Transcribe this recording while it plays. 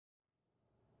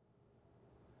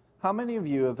How many of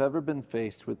you have ever been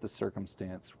faced with the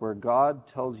circumstance where God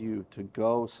tells you to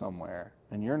go somewhere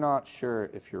and you're not sure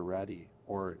if you're ready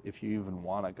or if you even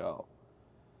want to go?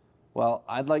 Well,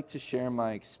 I'd like to share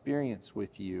my experience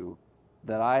with you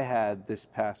that I had this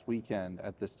past weekend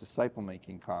at this disciple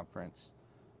making conference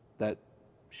that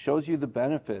shows you the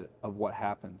benefit of what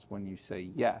happens when you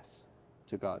say yes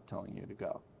to God telling you to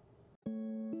go.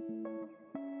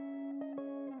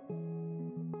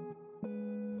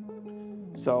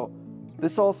 So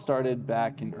this all started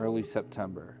back in early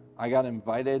September. I got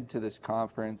invited to this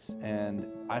conference and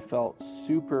I felt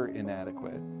super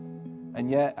inadequate. And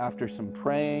yet, after some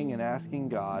praying and asking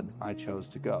God, I chose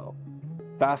to go.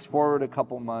 Fast forward a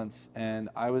couple months and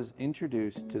I was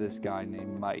introduced to this guy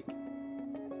named Mike.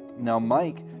 Now,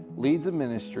 Mike leads a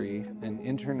ministry, an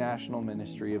international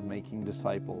ministry of making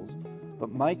disciples,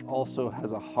 but Mike also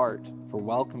has a heart for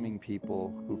welcoming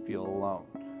people who feel alone.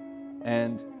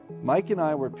 And Mike and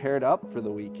I were paired up for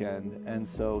the weekend, and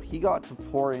so he got to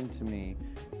pour into me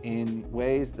in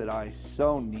ways that I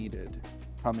so needed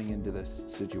coming into this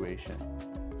situation.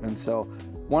 And so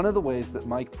one of the ways that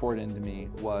Mike poured into me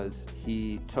was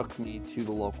he took me to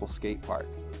the local skate park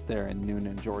there in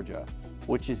Noonan, Georgia,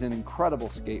 which is an incredible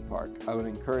skate park. I would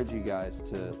encourage you guys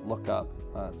to look up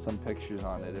some pictures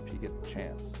on it if you get the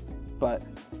chance. But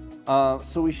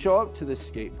so we show up to this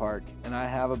skate park and I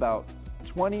have about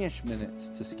 20-ish minutes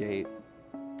to skate,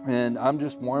 and I'm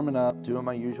just warming up, doing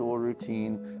my usual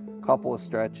routine, a couple of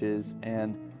stretches,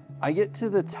 and I get to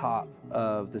the top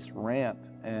of this ramp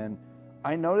and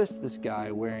I notice this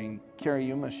guy wearing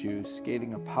Kariyuma shoes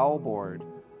skating a paddleboard,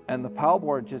 and the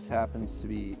paddleboard just happens to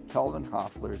be Kelvin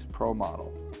Hoffler's pro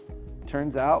model.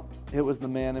 Turns out it was the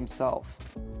man himself.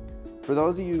 For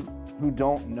those of you who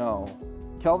don't know,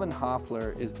 Kelvin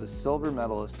Hoffler is the silver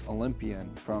medalist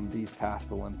Olympian from these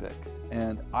past Olympics,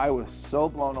 and I was so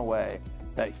blown away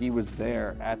that he was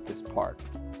there at this park.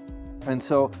 And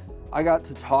so I got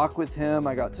to talk with him,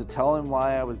 I got to tell him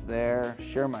why I was there,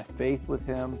 share my faith with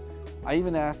him. I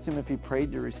even asked him if he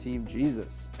prayed to receive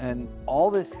Jesus. And all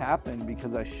this happened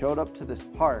because I showed up to this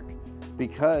park,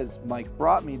 because Mike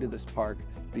brought me to this park,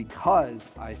 because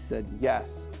I said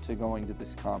yes to going to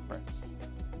this conference.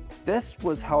 This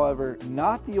was, however,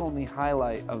 not the only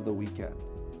highlight of the weekend.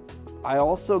 I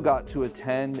also got to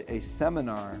attend a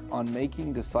seminar on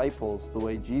making disciples the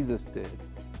way Jesus did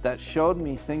that showed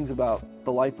me things about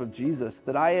the life of Jesus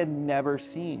that I had never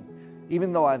seen.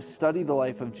 Even though I've studied the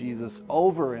life of Jesus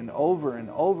over and over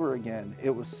and over again, it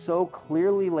was so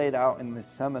clearly laid out in this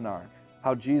seminar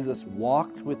how Jesus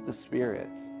walked with the Spirit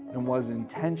and was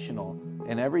intentional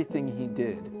in everything he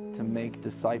did to make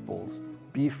disciples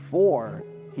before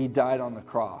he died on the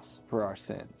cross for our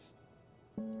sins.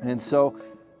 And so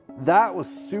that was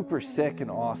super sick and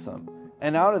awesome.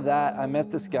 And out of that, I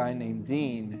met this guy named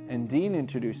Dean, and Dean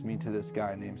introduced me to this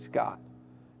guy named Scott.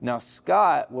 Now,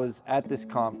 Scott was at this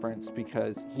conference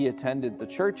because he attended the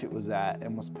church it was at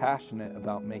and was passionate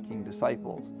about making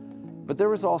disciples. But there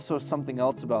was also something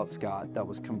else about Scott that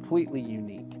was completely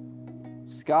unique.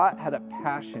 Scott had a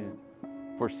passion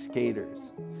for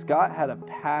skaters. Scott had a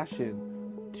passion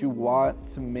to want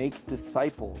to make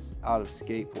disciples out of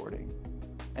skateboarding.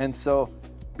 And so,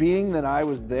 being that I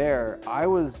was there, I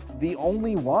was the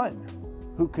only one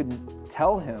who could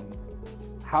tell him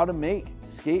how to make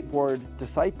skateboard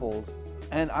disciples.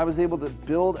 And I was able to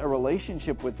build a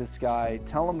relationship with this guy,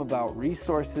 tell him about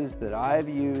resources that I've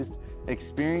used,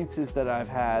 experiences that I've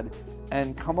had,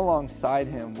 and come alongside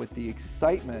him with the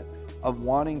excitement of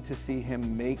wanting to see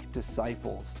him make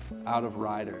disciples out of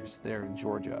riders there in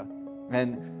Georgia.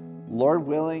 And Lord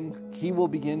willing, he will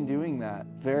begin doing that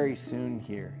very soon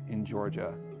here in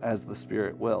Georgia as the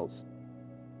Spirit wills.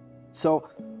 So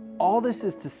all this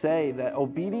is to say that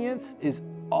obedience is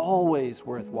always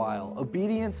worthwhile.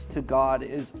 Obedience to God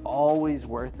is always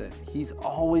worth it. He's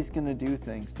always going to do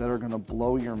things that are going to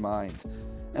blow your mind.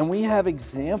 And we have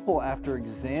example after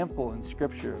example in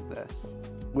Scripture of this.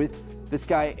 With this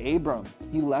guy Abram,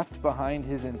 he left behind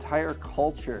his entire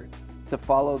culture to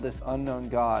follow this unknown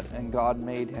God, and God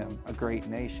made him a great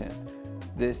nation.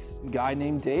 This guy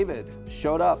named David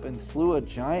showed up and slew a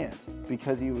giant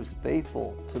because he was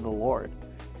faithful to the Lord.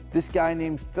 This guy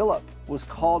named Philip was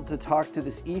called to talk to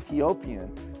this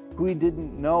Ethiopian who he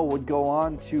didn't know would go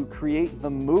on to create the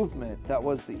movement that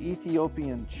was the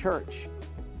Ethiopian church.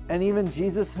 And even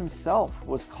Jesus himself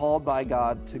was called by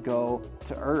God to go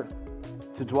to earth,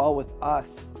 to dwell with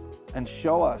us, and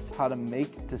show us how to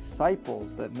make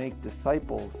disciples that make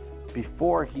disciples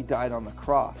before he died on the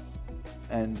cross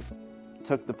and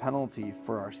took the penalty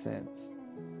for our sins.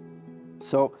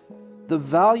 So the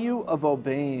value of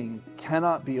obeying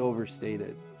cannot be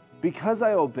overstated. Because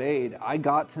I obeyed, I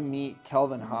got to meet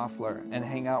Kelvin Hoffler and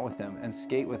hang out with him and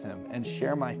skate with him and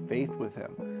share my faith with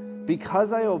him.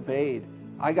 Because I obeyed,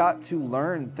 I got to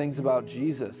learn things about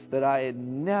Jesus that I had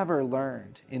never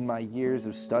learned in my years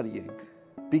of studying.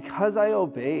 Because I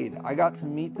obeyed, I got to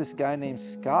meet this guy named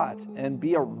Scott and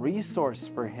be a resource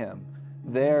for him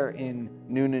there in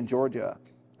Noonan, Georgia.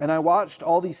 And I watched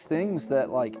all these things that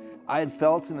I had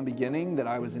felt in the beginning, that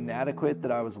I was inadequate,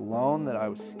 that I was alone, that I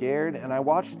was scared. And I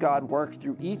watched God work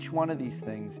through each one of these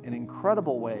things in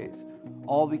incredible ways,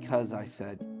 all because I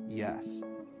said yes.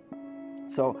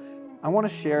 So I want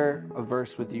to share a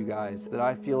verse with you guys that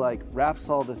I feel like wraps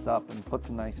all this up and puts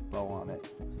a nice bow on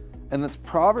it. And that's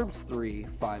Proverbs 3,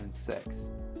 5, and 6.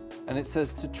 And it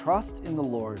says, to trust in the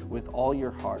Lord with all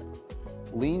your heart.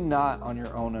 Lean not on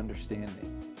your own understanding.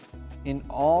 In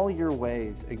all your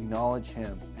ways acknowledge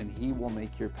him, and he will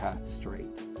make your path straight.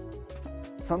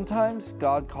 Sometimes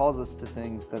God calls us to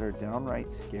things that are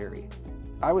downright scary.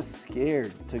 I was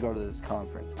scared to go to this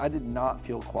conference. I did not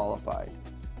feel qualified.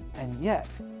 And yet,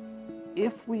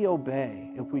 if we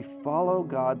obey, if we follow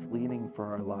God's leading for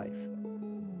our life,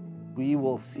 we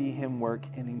will see him work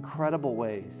in incredible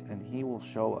ways, and he will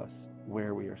show us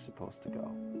where we are supposed to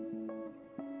go.